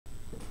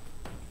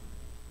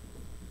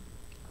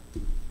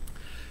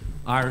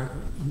Our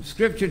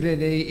scripture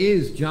today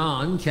is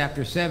John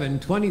chapter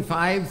 7,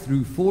 25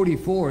 through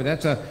 44.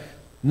 That's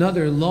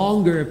another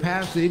longer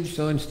passage,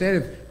 so instead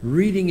of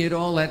reading it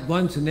all at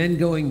once and then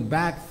going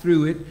back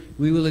through it,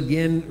 we will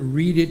again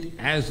read it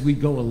as we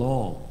go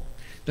along.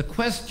 The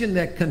question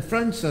that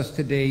confronts us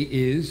today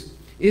is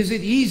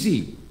it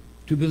easy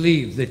to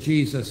believe that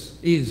Jesus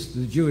is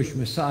the Jewish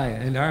Messiah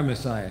and our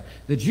Messiah?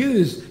 The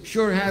Jews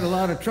sure had a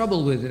lot of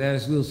trouble with it,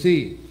 as we'll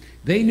see.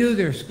 They knew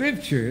their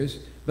scriptures,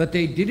 but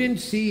they didn't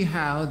see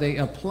how they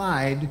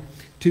applied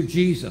to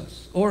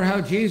Jesus or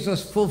how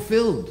Jesus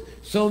fulfilled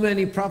so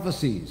many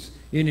prophecies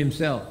in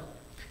himself.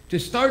 To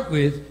start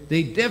with,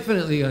 they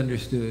definitely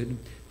understood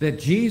that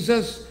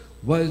Jesus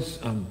was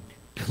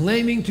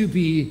claiming to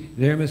be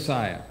their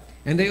Messiah.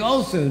 And they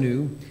also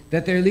knew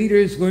that their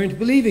leaders weren't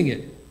believing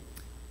it.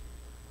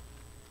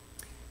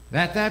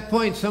 At that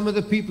point, some of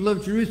the people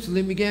of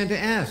Jerusalem began to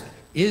ask,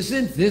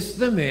 isn't this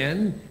the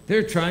man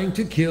they're trying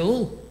to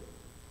kill?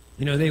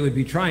 You know, they would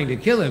be trying to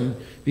kill him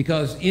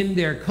because in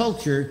their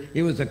culture,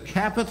 it was a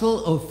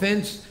capital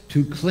offense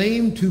to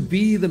claim to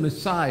be the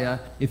Messiah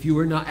if you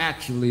were not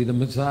actually the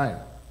Messiah.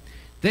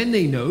 Then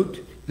they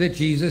note that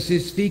Jesus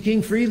is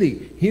speaking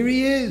freely. Here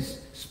he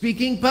is,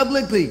 speaking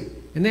publicly,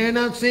 and they're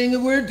not saying a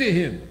word to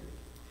him.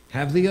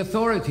 Have the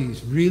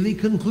authorities really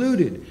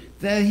concluded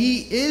that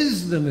he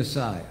is the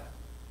Messiah?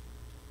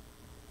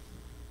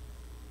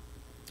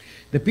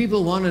 The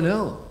people want to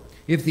know,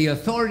 if the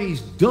authorities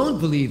don't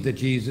believe that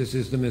Jesus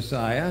is the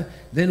Messiah,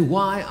 then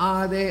why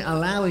are they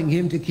allowing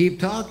him to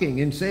keep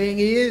talking and saying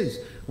he is?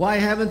 Why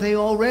haven't they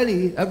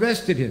already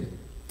arrested him?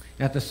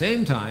 At the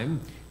same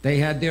time, they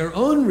had their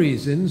own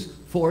reasons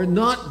for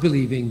not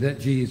believing that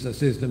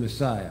Jesus is the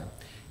Messiah.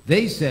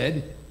 They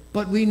said,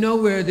 but we know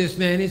where this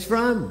man is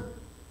from.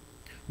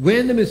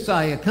 When the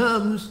Messiah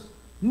comes,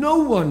 no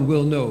one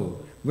will know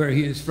where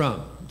he is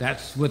from.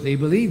 That's what they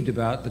believed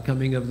about the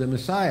coming of the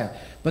Messiah.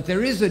 But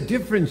there is a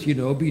difference, you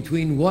know,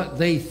 between what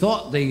they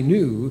thought they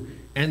knew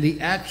and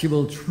the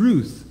actual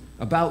truth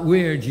about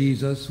where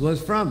Jesus was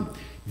from.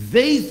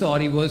 They thought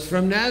he was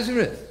from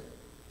Nazareth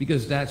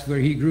because that's where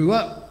he grew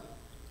up.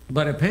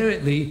 But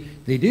apparently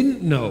they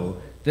didn't know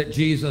that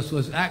Jesus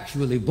was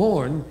actually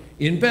born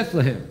in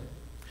Bethlehem.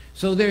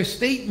 So their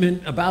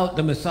statement about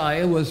the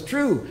Messiah was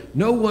true.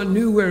 No one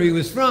knew where he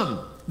was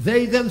from.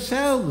 They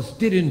themselves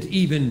didn't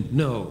even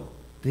know.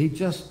 They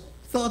just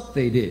thought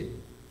they did.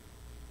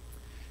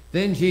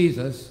 Then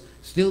Jesus,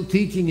 still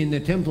teaching in the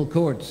temple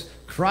courts,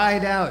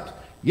 cried out,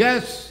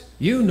 yes,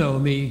 you know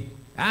me,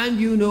 and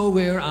you know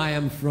where I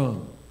am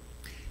from.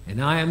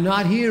 And I am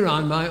not here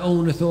on my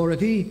own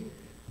authority,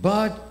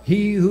 but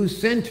he who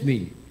sent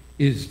me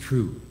is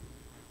true.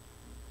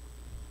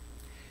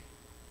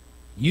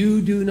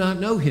 You do not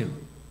know him,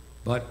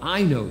 but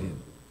I know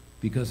him,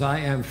 because I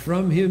am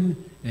from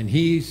him, and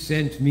he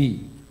sent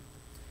me.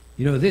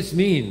 You know, this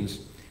means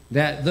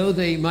that though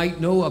they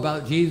might know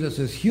about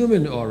Jesus'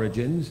 human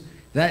origins,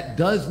 that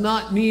does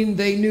not mean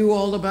they knew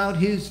all about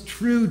his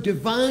true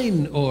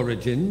divine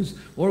origins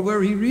or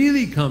where he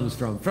really comes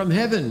from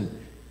heaven.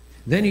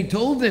 Then he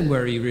told them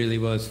where he really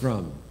was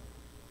from.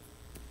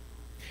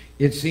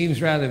 It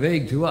seems rather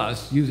vague to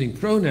us, using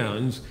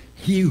pronouns,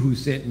 he who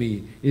sent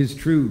me is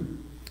true.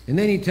 And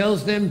then he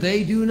tells them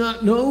they do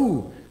not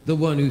know the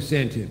one who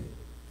sent him.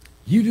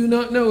 You do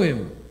not know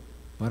him,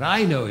 but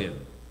I know him,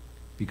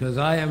 because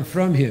I am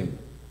from him,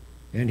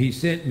 and he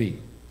sent me.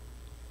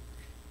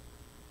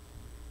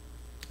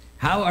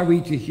 How are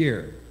we to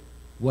hear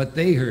what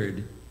they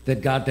heard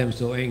that got them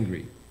so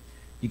angry?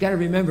 You got to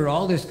remember,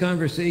 all this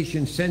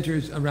conversation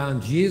centers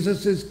around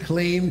Jesus'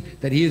 claim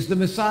that he is the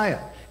Messiah.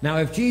 Now,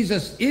 if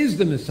Jesus is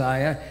the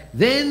Messiah,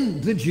 then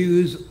the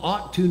Jews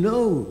ought to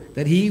know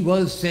that he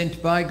was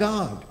sent by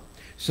God.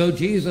 So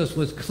Jesus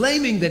was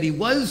claiming that he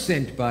was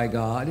sent by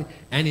God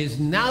and is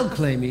now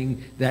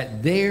claiming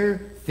that their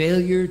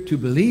failure to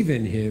believe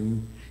in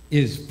him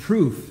is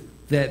proof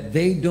that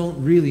they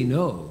don't really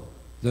know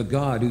the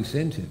God who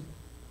sent him.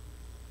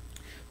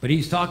 But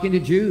he's talking to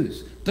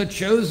Jews, the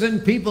chosen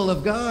people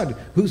of God,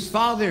 whose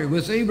father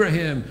was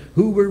Abraham,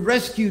 who were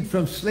rescued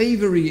from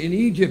slavery in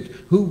Egypt,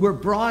 who were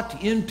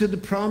brought into the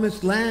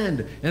promised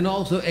land and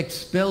also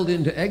expelled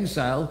into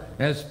exile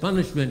as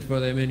punishment for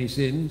their many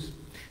sins.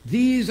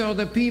 These are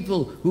the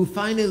people who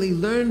finally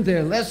learned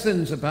their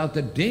lessons about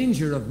the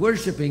danger of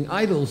worshiping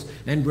idols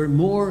and were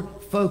more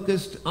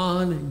focused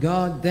on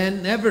God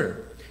than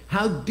ever.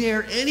 How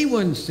dare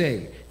anyone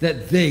say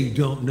that they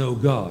don't know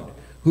God,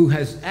 who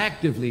has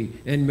actively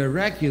and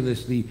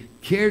miraculously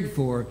cared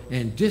for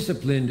and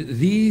disciplined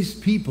these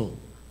people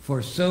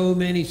for so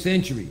many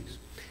centuries.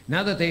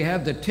 Now that they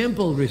have the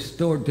temple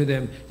restored to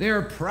them, they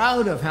are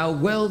proud of how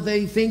well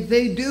they think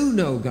they do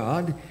know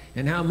God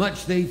and how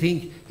much they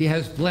think he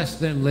has blessed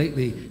them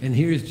lately. And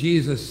here's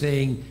Jesus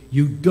saying,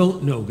 you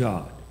don't know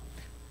God.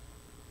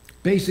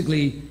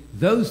 Basically,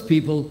 those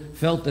people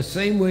felt the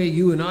same way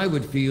you and I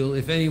would feel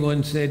if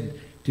anyone said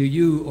to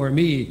you or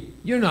me,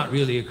 you're not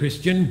really a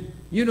Christian.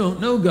 You don't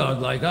know God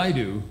like I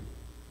do.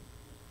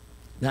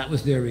 That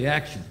was their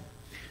reaction.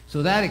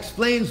 So that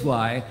explains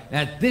why,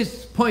 at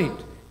this point,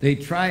 They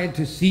tried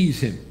to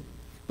seize him,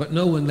 but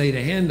no one laid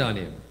a hand on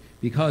him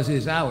because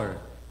his hour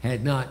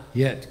had not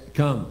yet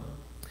come.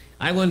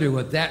 I wonder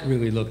what that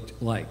really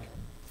looked like.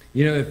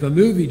 You know, if a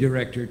movie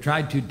director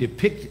tried to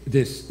depict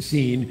this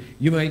scene,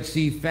 you might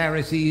see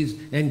Pharisees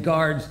and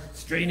guards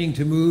straining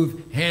to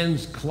move,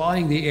 hands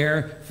clawing the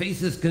air,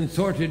 faces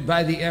contorted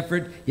by the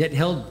effort, yet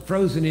held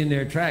frozen in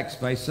their tracks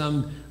by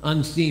some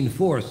unseen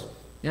force.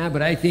 Yeah,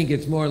 but I think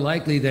it's more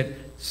likely that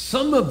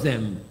some of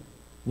them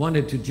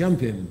wanted to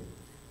jump him,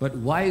 but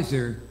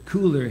wiser,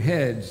 cooler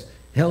heads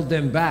held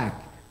them back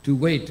to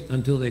wait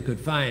until they could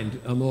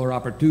find a more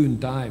opportune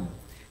time,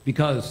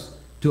 because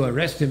to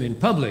arrest him in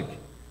public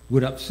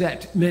would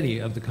upset many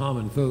of the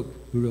common folk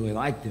who really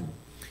liked him.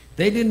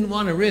 They didn't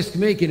want to risk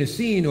making a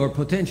scene or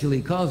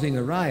potentially causing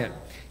a riot.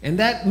 And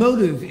that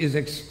motive is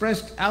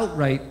expressed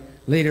outright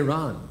later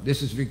on.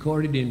 This is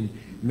recorded in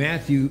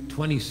Matthew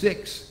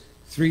 26,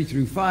 3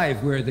 through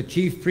 5, where the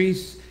chief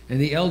priests and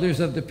the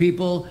elders of the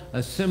people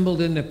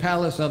assembled in the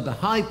palace of the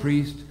high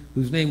priest,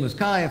 whose name was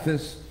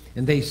Caiaphas,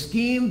 and they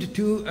schemed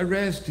to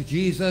arrest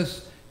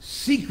Jesus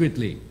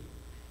secretly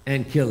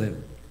and kill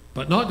him.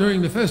 But not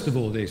during the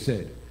festival, they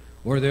said,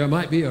 or there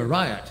might be a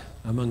riot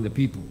among the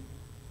people.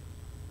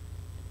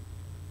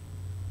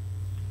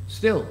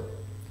 Still,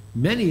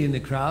 many in the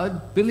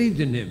crowd believed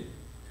in him.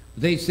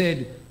 They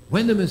said,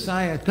 when the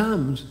Messiah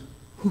comes,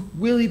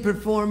 will he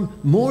perform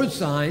more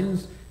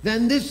signs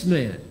than this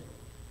man?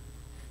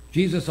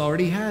 Jesus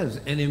already has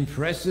an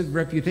impressive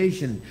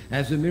reputation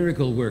as a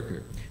miracle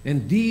worker.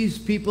 And these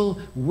people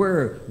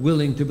were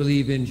willing to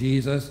believe in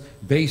Jesus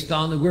based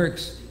on the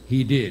works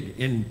he did.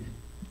 In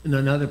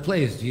another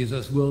place,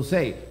 Jesus will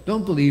say,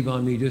 don't believe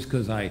on me just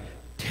because I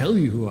tell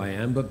you who I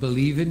am, but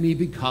believe in me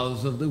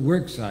because of the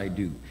works I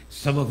do.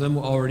 Some of them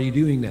were already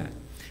doing that.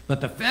 But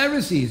the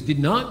Pharisees did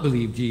not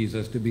believe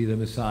Jesus to be the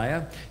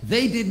Messiah.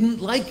 They didn't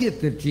like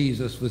it that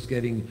Jesus was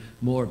getting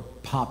more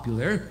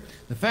popular.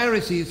 The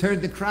Pharisees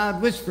heard the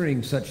crowd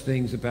whispering such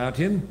things about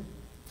him.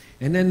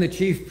 And then the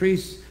chief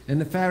priests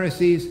and the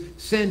Pharisees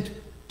sent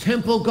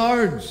temple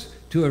guards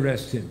to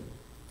arrest him.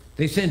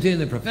 They sent in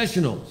the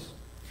professionals.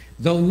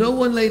 Though no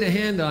one laid a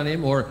hand on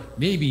him, or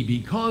maybe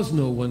because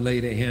no one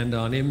laid a hand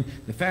on him,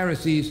 the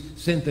Pharisees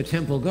sent the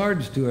temple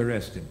guards to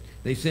arrest him.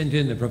 They sent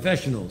in the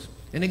professionals.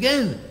 And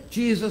again,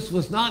 Jesus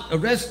was not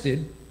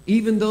arrested,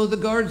 even though the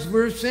guards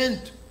were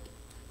sent.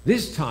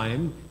 This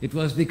time, it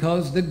was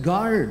because the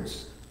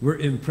guards were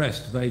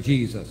impressed by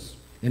Jesus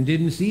and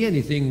didn't see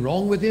anything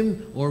wrong with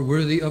him or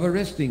worthy of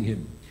arresting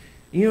him.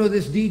 You know,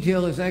 this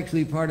detail is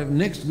actually part of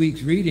next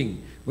week's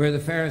reading, where the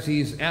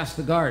Pharisees asked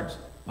the guards,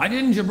 why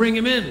didn't you bring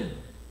him in?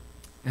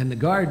 And the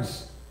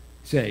guards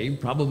say,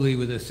 probably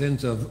with a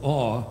sense of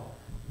awe,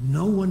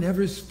 no one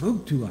ever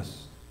spoke to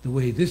us the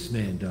way this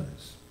man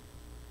does.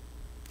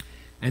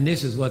 And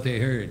this is what they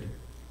heard.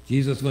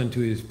 Jesus went to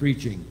his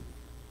preaching.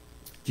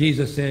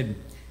 Jesus said,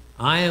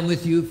 I am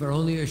with you for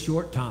only a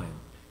short time,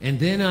 and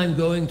then I'm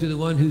going to the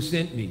one who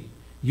sent me.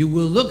 You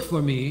will look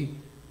for me,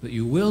 but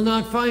you will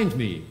not find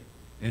me.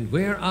 And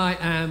where I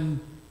am,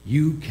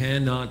 you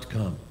cannot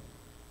come.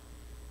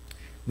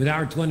 With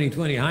our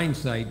 20/20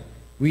 hindsight,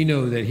 we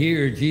know that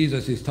here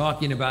Jesus is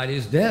talking about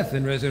his death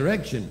and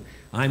resurrection.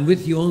 I'm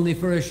with you only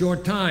for a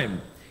short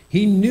time.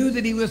 He knew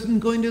that he wasn't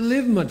going to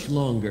live much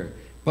longer,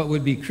 but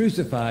would be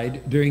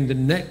crucified during the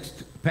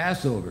next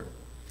Passover.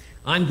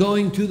 I'm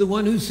going to the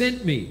one who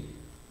sent me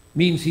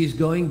means he's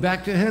going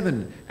back to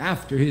heaven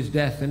after his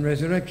death and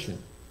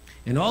resurrection.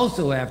 And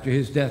also after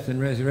his death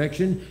and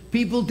resurrection,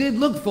 people did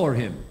look for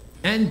him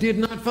and did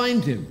not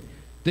find him.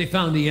 They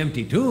found the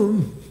empty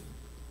tomb,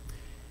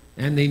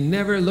 and they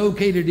never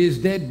located his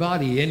dead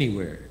body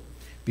anywhere,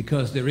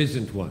 because there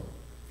isn't one.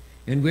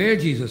 And where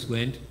Jesus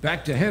went,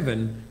 back to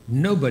heaven,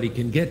 nobody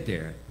can get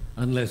there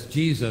unless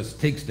Jesus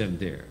takes them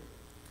there.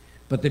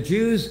 But the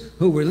Jews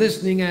who were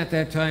listening at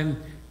that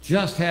time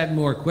just had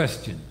more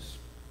questions.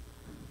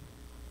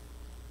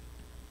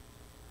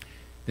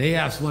 They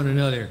asked one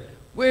another,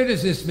 where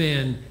does this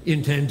man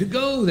intend to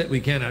go that we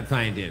cannot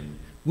find him?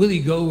 Will he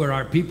go where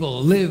our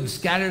people live,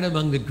 scattered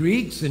among the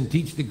Greeks, and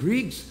teach the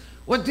Greeks?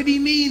 What did he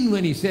mean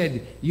when he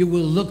said, you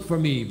will look for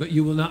me, but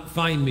you will not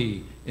find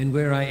me, and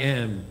where I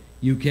am,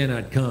 you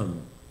cannot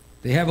come?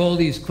 They have all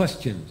these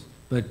questions,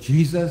 but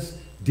Jesus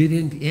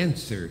didn't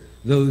answer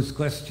those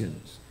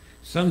questions.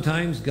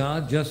 Sometimes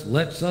God just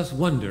lets us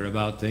wonder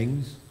about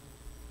things.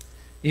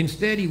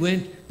 Instead, he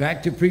went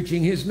back to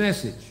preaching his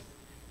message.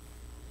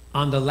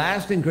 On the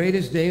last and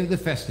greatest day of the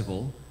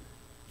festival,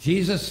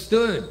 Jesus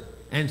stood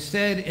and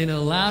said in a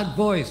loud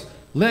voice,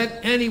 let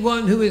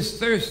anyone who is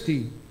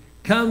thirsty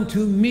come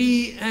to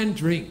me and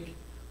drink.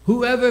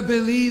 Whoever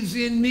believes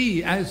in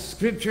me, as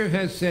Scripture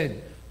has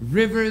said,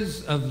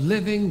 rivers of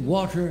living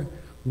water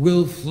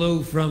will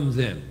flow from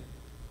them.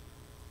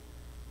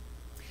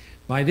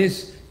 By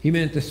this he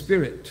meant the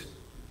Spirit,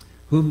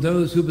 whom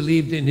those who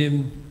believed in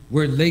him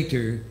were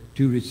later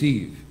to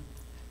receive.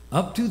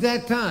 Up to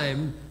that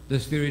time, the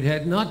Spirit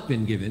had not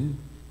been given,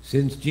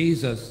 since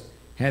Jesus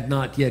had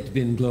not yet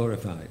been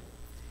glorified.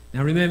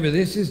 Now remember,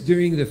 this is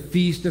during the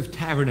Feast of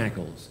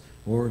Tabernacles,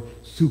 or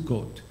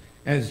Sukkot.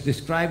 As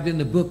described in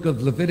the book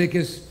of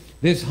Leviticus,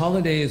 this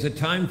holiday is a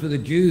time for the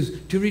Jews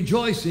to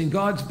rejoice in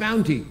God's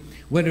bounty,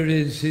 whether it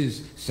is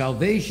his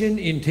salvation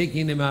in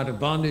taking them out of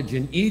bondage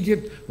in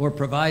Egypt or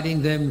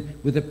providing them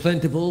with a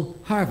plentiful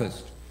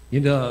harvest.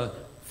 The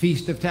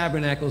Feast of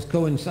Tabernacles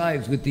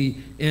coincides with the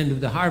end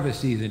of the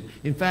harvest season.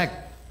 In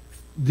fact,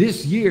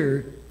 this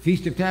year,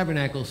 Feast of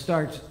Tabernacles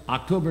starts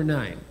October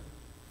 9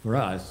 for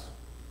us.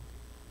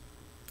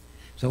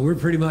 So we're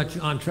pretty much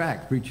on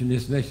track preaching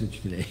this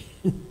message today.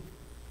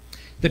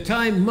 The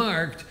time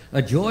marked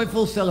a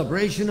joyful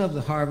celebration of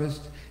the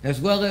harvest, as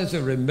well as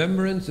a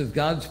remembrance of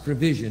God's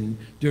provision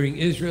during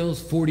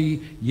Israel's 40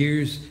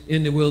 years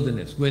in the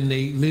wilderness, when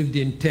they lived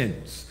in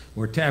tents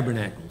or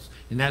tabernacles.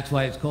 And that's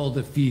why it's called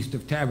the Feast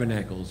of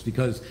Tabernacles,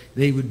 because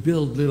they would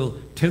build little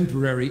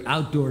temporary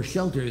outdoor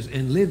shelters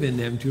and live in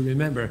them to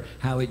remember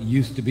how it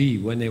used to be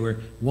when they were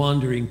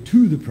wandering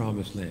to the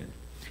Promised Land.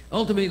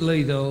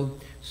 Ultimately, though,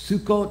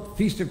 Sukkot,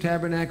 Feast of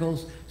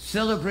Tabernacles,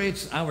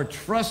 celebrates our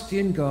trust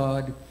in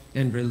God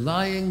and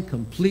relying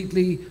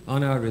completely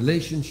on our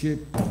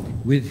relationship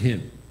with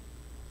him.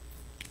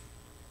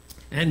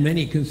 And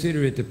many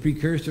consider it the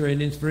precursor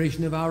and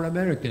inspiration of our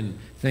American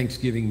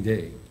Thanksgiving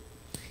Day.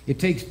 It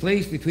takes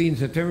place between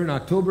September and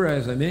October,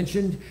 as I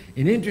mentioned,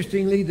 and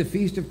interestingly, the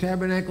Feast of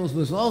Tabernacles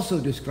was also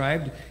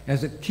described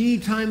as a key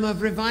time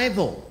of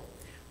revival.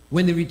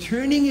 When the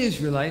returning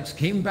Israelites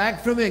came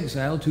back from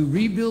exile to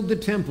rebuild the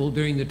temple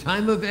during the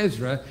time of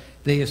Ezra,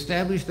 they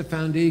established the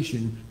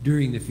foundation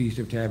during the Feast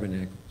of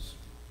Tabernacles.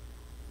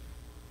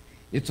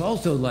 It's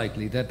also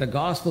likely that the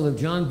Gospel of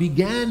John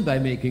began by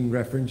making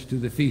reference to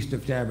the Feast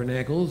of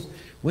Tabernacles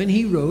when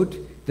he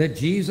wrote that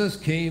Jesus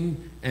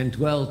came and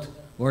dwelt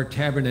or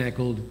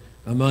tabernacled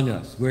among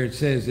us, where it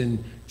says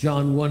in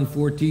John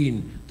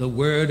 1:14, "The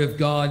Word of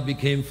God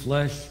became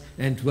flesh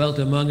and dwelt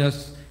among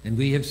us, and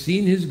we have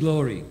seen his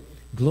glory,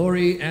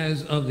 glory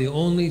as of the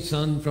only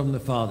Son from the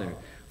Father,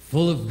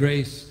 full of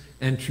grace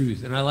and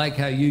truth." And I like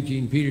how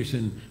Eugene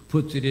Peterson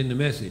puts it in the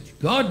message.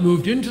 God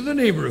moved into the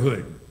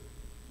neighborhood.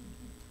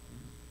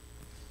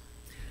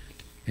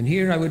 And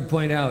here I would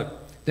point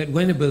out that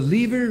when a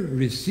believer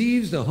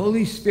receives the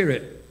Holy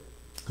Spirit,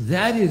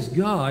 that is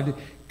God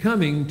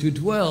coming to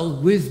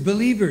dwell with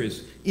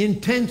believers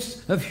in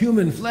tents of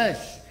human flesh.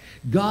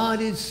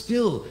 God is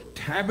still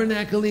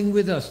tabernacling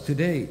with us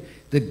today.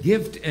 The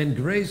gift and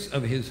grace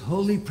of his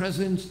holy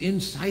presence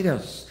inside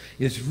us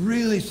is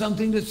really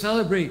something to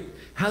celebrate.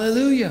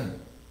 Hallelujah!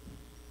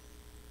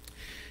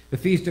 The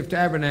Feast of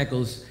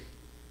Tabernacles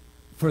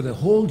for the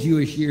whole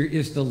Jewish year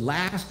is the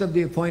last of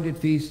the appointed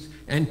feasts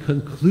and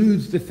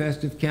concludes the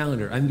festive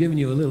calendar. I'm giving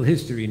you a little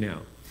history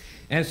now.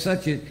 As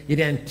such, it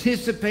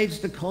anticipates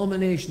the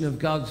culmination of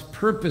God's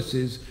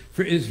purposes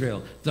for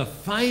Israel, the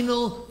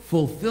final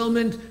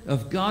fulfillment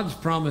of God's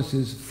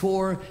promises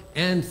for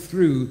and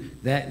through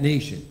that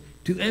nation.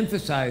 To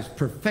emphasize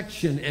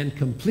perfection and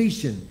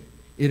completion,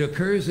 it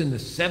occurs in the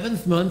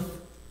 7th month,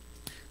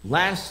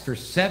 lasts for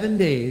 7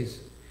 days,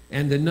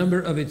 and the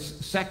number of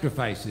its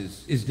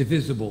sacrifices is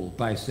divisible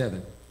by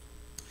 7.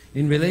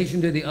 In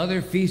relation to the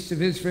other feasts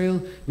of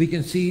Israel, we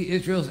can see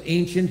Israel's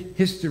ancient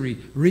history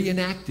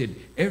reenacted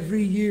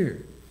every year.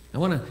 I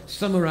want to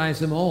summarize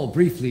them all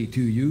briefly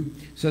to you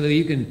so that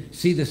you can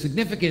see the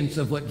significance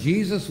of what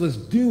Jesus was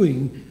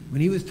doing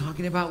when he was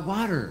talking about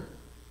water.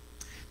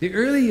 The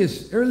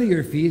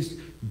earlier feasts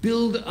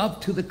build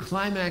up to the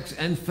climax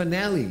and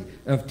finale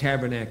of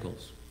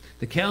Tabernacles.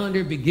 The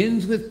calendar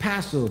begins with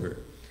Passover,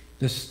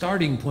 the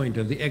starting point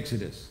of the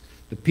Exodus.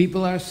 The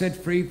people are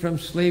set free from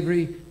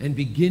slavery and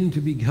begin to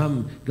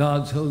become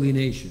God's holy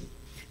nation.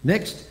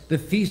 Next, the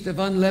Feast of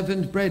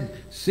Unleavened Bread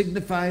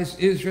signifies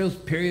Israel's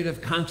period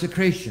of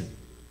consecration,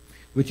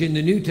 which in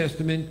the New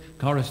Testament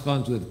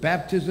corresponds with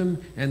baptism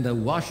and the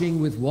washing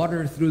with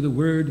water through the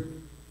Word.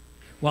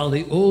 While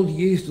the old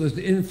yeast was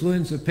the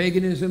influence of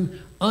paganism,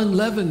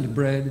 unleavened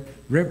bread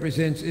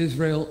represents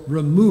Israel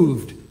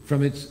removed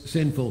from its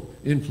sinful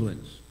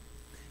influence.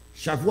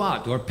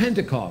 Shavuot, or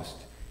Pentecost,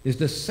 is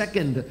the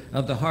second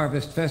of the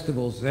harvest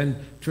festivals and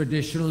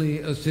traditionally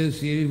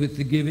associated with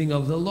the giving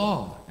of the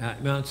law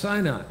at Mount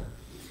Sinai.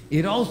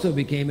 It also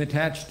became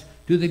attached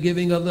to the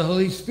giving of the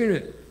Holy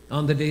Spirit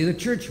on the day the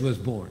church was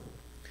born.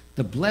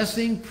 The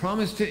blessing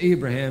promised to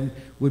Abraham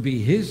would be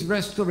his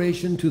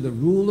restoration to the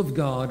rule of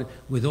God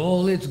with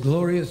all its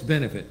glorious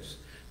benefits.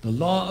 The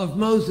law of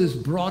Moses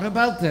brought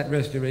about that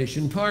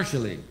restoration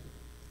partially,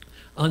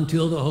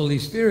 until the Holy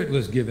Spirit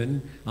was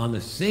given on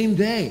the same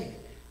day,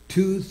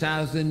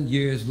 2,000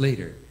 years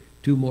later,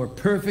 to more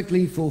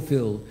perfectly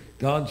fulfill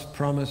God's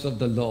promise of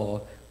the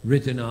law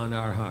written on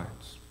our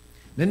hearts.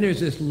 Then there's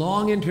this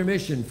long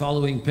intermission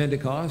following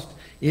Pentecost.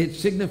 It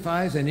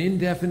signifies an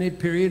indefinite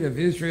period of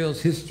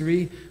Israel's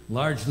history,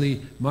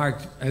 largely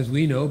marked, as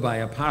we know, by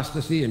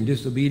apostasy and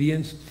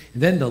disobedience.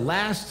 And then the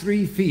last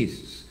 3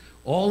 feasts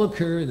all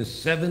occur in the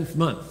 7th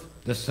month,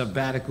 the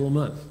sabbatical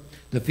month.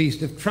 The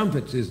Feast of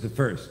Trumpets is the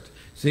first,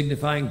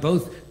 signifying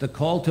both the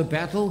call to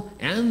battle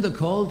and the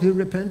call to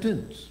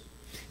repentance.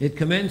 It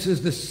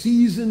commences the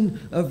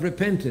season of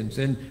repentance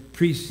and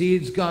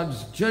precedes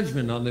God's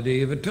judgment on the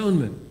Day of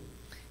Atonement,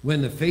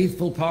 when the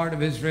faithful part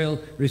of Israel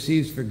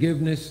receives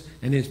forgiveness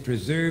and is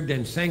preserved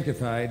and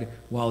sanctified,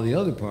 while the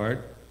other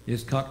part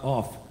is cut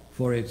off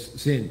for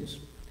its sins.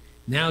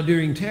 Now,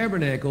 during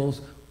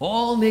tabernacles,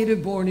 all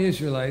native-born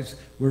Israelites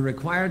were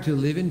required to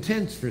live in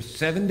tents for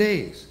 7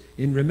 days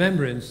in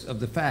remembrance of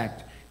the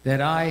fact that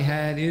I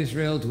had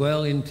Israel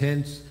dwell in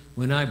tents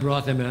when I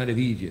brought them out of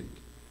Egypt.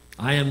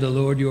 I am the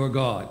Lord your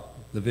God,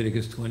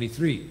 Leviticus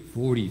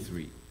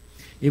 23:43.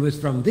 It was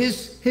from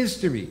this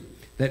history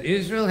that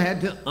Israel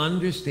had to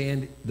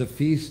understand the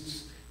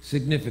feast's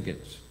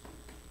significance.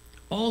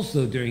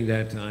 Also during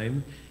that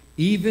time,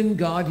 even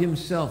God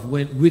himself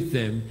went with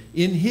them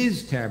in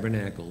his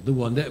tabernacle, the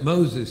one that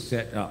Moses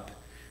set up,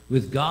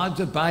 with God's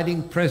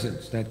abiding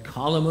presence, that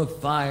column of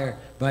fire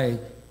by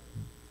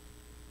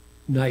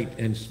night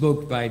and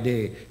smoke by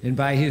day, and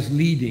by his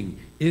leading,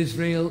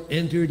 Israel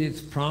entered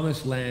its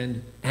promised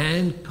land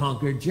and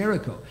conquered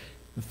Jericho.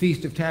 The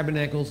Feast of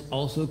Tabernacles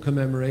also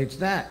commemorates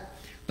that.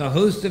 The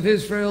host of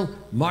Israel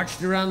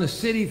marched around the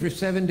city for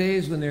 7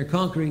 days when they're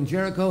conquering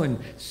Jericho, and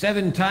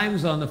 7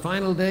 times on the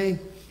final day,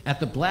 at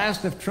the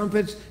blast of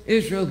trumpets,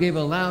 Israel gave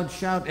a loud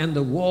shout and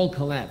the wall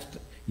collapsed.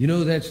 You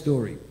know that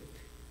story.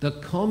 The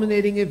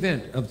culminating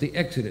event of the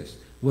Exodus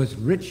was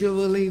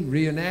ritually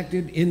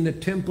reenacted in the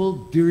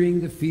temple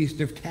during the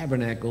Feast of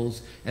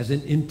Tabernacles as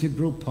an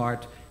integral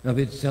part of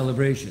its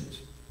celebrations.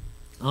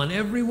 On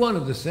every one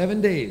of the 7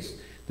 days,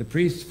 the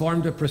priests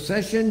formed a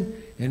procession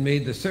and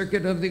made the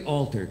circuit of the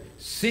altar,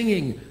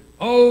 singing,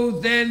 "Oh,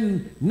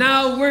 then,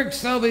 now work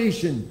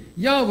salvation.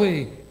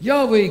 Yahweh,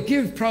 Yahweh,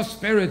 give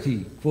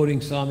prosperity,"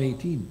 quoting Psalm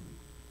 18.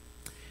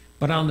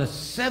 But on the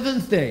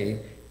 7th day,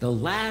 the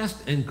last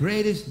and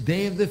greatest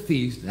day of the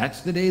feast,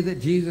 that's the day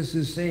that Jesus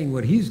is saying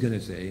what he's going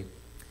to say,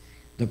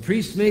 the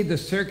priests made the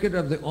circuit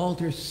of the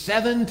altar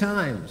 7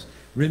 times,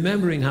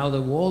 remembering how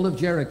the wall of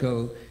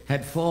Jericho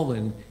had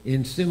fallen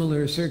in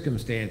similar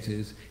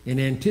circumstances, and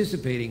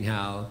anticipating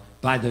how,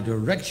 by the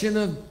direction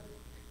of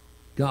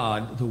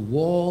God, the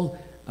wall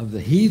of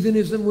the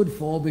heathenism would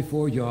fall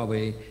before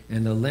Yahweh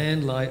and the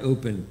land lie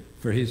open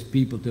for his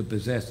people to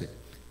possess it.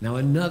 Now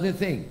another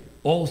thing,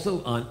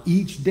 also on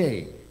each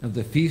day of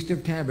the Feast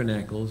of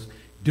Tabernacles,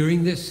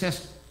 during this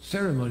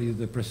ceremony of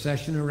the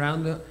procession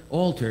around the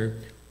altar,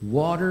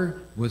 water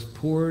was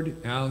poured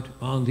out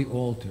on the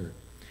altar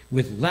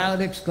with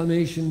loud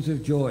exclamations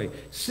of joy,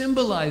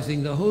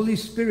 symbolizing the Holy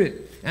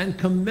Spirit and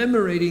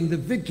commemorating the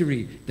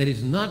victory that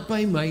is not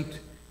by might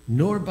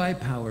nor by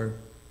power,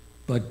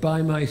 but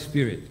by my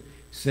Spirit,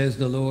 says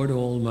the Lord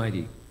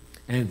Almighty.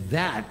 And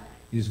that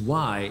is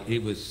why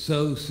it was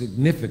so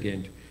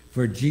significant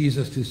for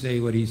Jesus to say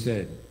what he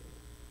said.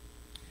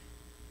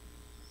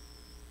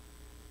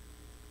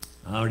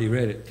 I already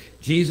read it.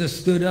 Jesus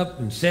stood up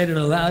and said in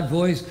a loud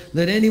voice,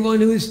 "Let anyone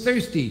who is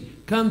thirsty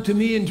come to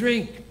me and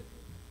drink.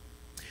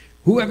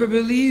 Whoever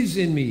believes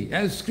in me,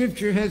 as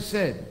Scripture has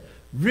said,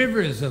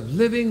 rivers of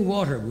living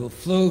water will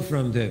flow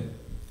from them,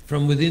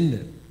 from within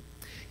them."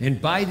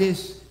 And by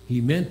this he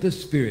meant the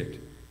Spirit,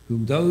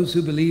 whom those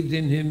who believed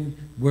in him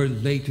were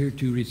later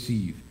to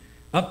receive.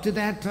 Up to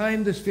that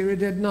time the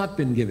Spirit had not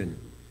been given,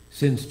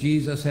 since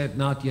Jesus had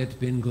not yet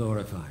been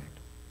glorified.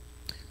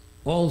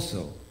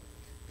 Also,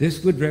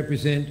 this would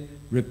represent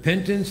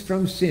repentance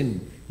from sin,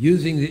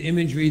 using the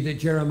imagery that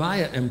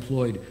Jeremiah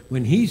employed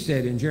when he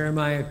said in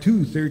Jeremiah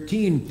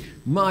 2:13,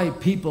 "My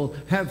people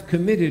have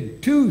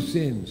committed 2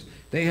 sins.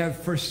 They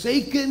have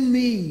forsaken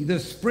me, the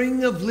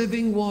spring of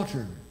living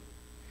water,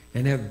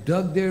 and have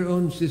dug their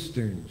own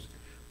cisterns,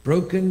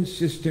 broken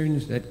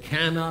cisterns that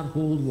cannot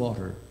hold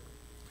water."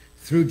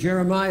 Through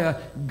Jeremiah,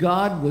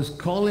 God was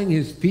calling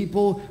his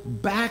people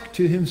back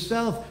to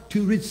himself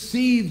to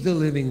receive the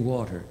living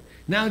water.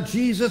 Now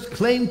Jesus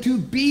claimed to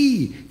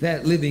be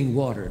that living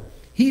water.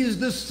 He is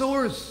the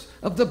source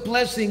of the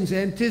blessings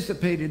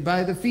anticipated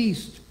by the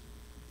feast.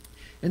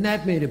 And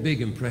that made a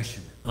big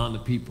impression on the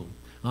people.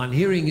 On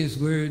hearing his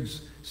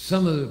words,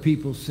 some of the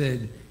people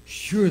said,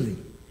 "Surely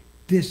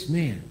this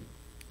man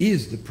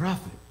is the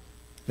prophet."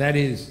 That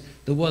is,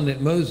 the one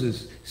that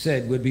Moses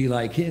said would be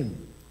like him.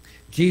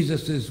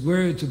 Jesus'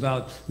 words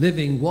about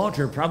living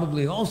water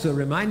probably also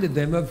reminded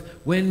them of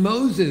when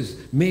Moses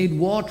made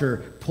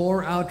water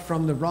pour out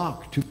from the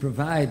rock to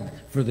provide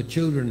for the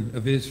children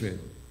of Israel.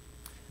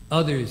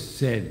 Others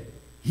said,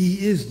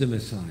 "He is the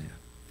Messiah."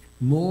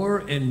 More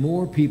and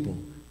more people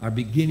are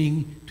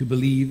beginning to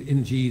believe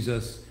in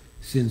Jesus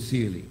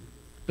sincerely.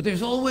 But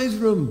there's always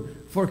room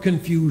for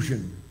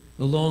confusion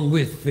along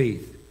with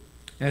faith,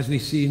 as we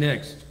see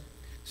next.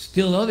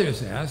 Still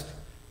others asked,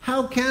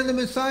 "How can the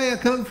Messiah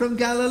come from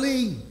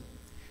Galilee?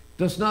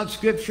 Does not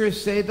Scripture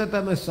say that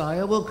the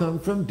Messiah will come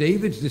from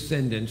David's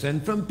descendants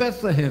and from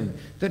Bethlehem,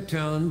 the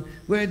town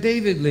where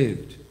David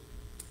lived?"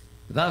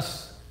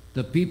 Thus,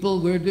 the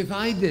people were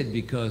divided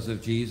because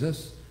of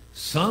Jesus.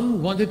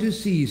 Some wanted to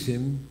seize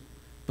him,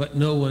 but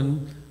no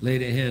one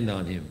laid a hand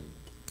on him.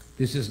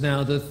 This is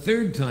now the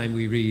 3rd time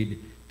we read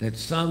that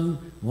some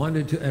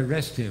wanted to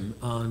arrest him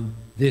on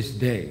this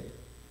day.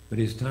 but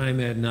his time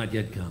had not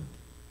yet come.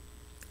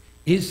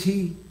 Is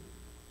he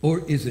or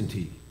isn't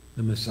he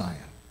the Messiah?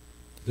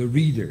 The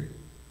reader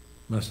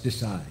must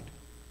decide.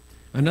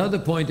 Another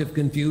point of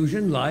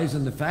confusion lies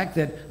in the fact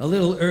that a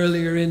little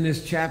earlier in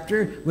this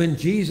chapter, when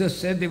Jesus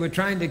said they were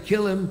trying to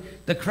kill him,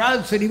 the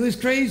crowd said he was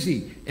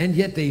crazy, and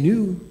yet they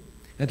knew,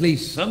 at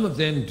least some of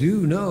them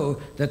do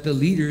know, that the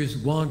leaders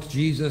want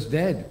Jesus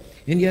dead.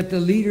 And yet the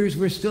leaders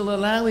were still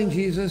allowing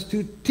Jesus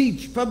to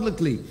teach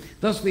publicly.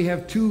 Thus we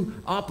have two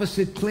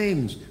opposite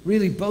claims.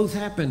 Really both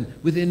happened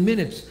within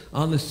minutes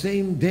on the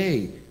same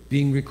day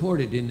being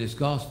recorded in this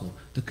gospel.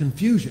 The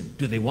confusion.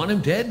 Do they want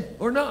him dead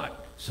or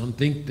not? Some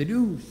think they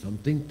do, some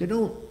think they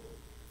don't.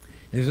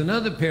 There's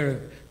another pair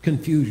of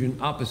confusion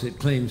opposite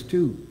claims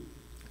too.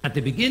 At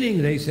the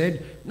beginning they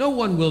said, no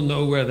one will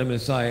know where the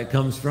Messiah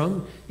comes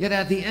from. Yet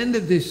at the end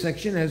of this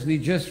section, as we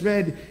just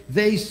read,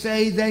 they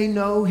say they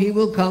know he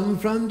will come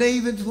from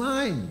David's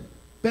line,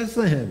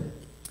 Bethlehem.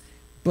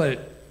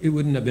 But it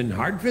wouldn't have been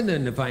hard for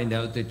them to find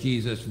out that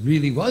Jesus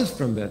really was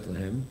from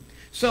Bethlehem.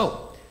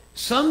 So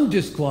some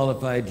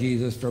disqualified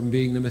Jesus from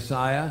being the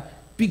Messiah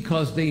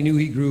because they knew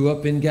he grew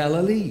up in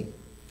Galilee.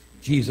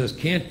 Jesus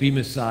can't be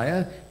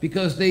Messiah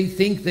because they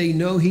think they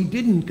know he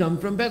didn't come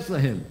from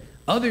Bethlehem.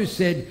 Others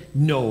said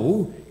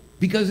no,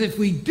 because if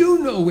we do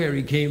know where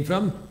he came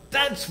from,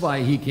 that's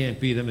why he can't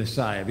be the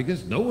Messiah,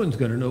 because no one's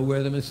going to know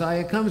where the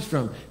Messiah comes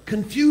from.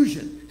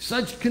 Confusion,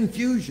 such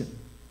confusion.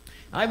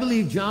 I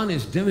believe John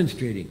is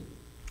demonstrating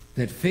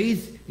that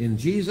faith in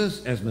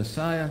Jesus as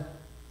Messiah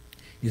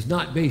is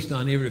not based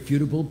on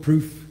irrefutable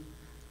proof,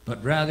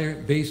 but rather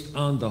based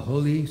on the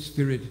Holy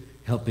Spirit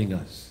helping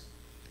us.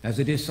 As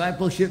a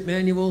discipleship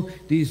manual,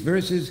 these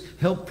verses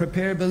help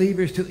prepare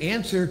believers to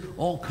answer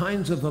all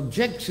kinds of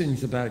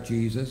objections about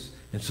Jesus.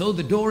 And so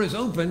the door is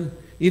open.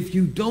 If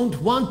you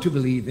don't want to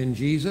believe in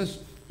Jesus,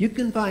 you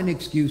can find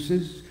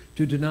excuses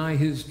to deny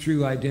his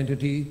true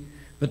identity.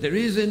 But there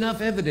is enough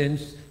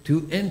evidence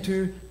to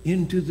enter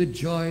into the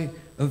joy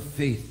of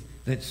faith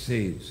that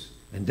saves.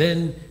 And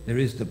then there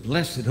is the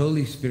blessed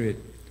Holy Spirit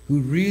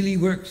who really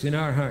works in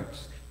our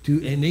hearts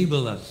to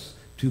enable us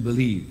to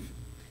believe.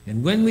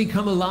 And when we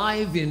come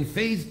alive in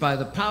faith by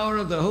the power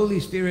of the Holy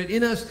Spirit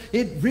in us,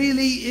 it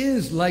really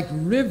is like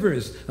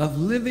rivers of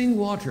living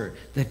water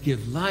that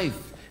give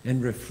life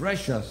and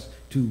refresh us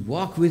to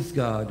walk with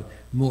God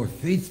more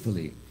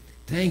faithfully.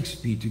 Thanks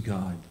be to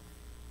God.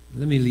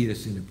 Let me lead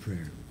us in a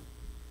prayer.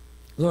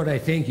 Lord, I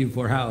thank you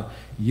for how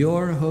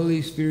your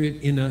Holy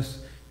Spirit in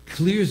us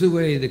clears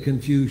away the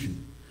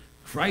confusion.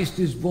 Christ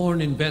is born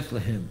in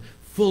Bethlehem,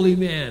 fully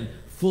man,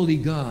 fully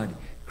God.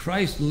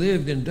 Christ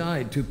lived and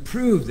died to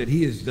prove that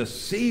he is the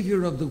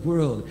Savior of the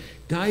world,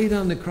 died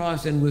on the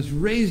cross and was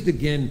raised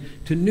again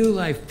to new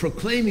life,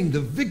 proclaiming the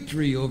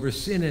victory over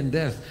sin and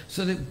death,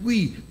 so that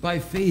we, by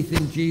faith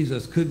in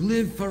Jesus, could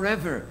live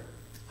forever,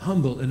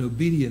 humble and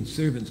obedient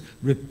servants,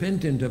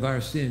 repentant of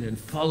our sin and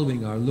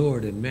following our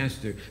Lord and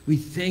Master. We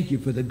thank you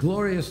for the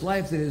glorious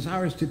life that is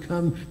ours to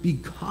come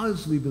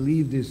because we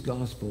believe this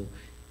gospel.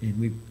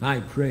 And I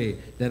pray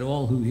that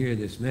all who hear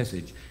this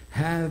message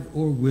have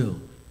or will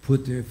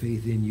put their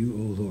faith in you,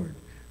 O Lord.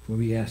 For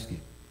we ask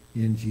it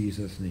in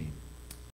Jesus' name.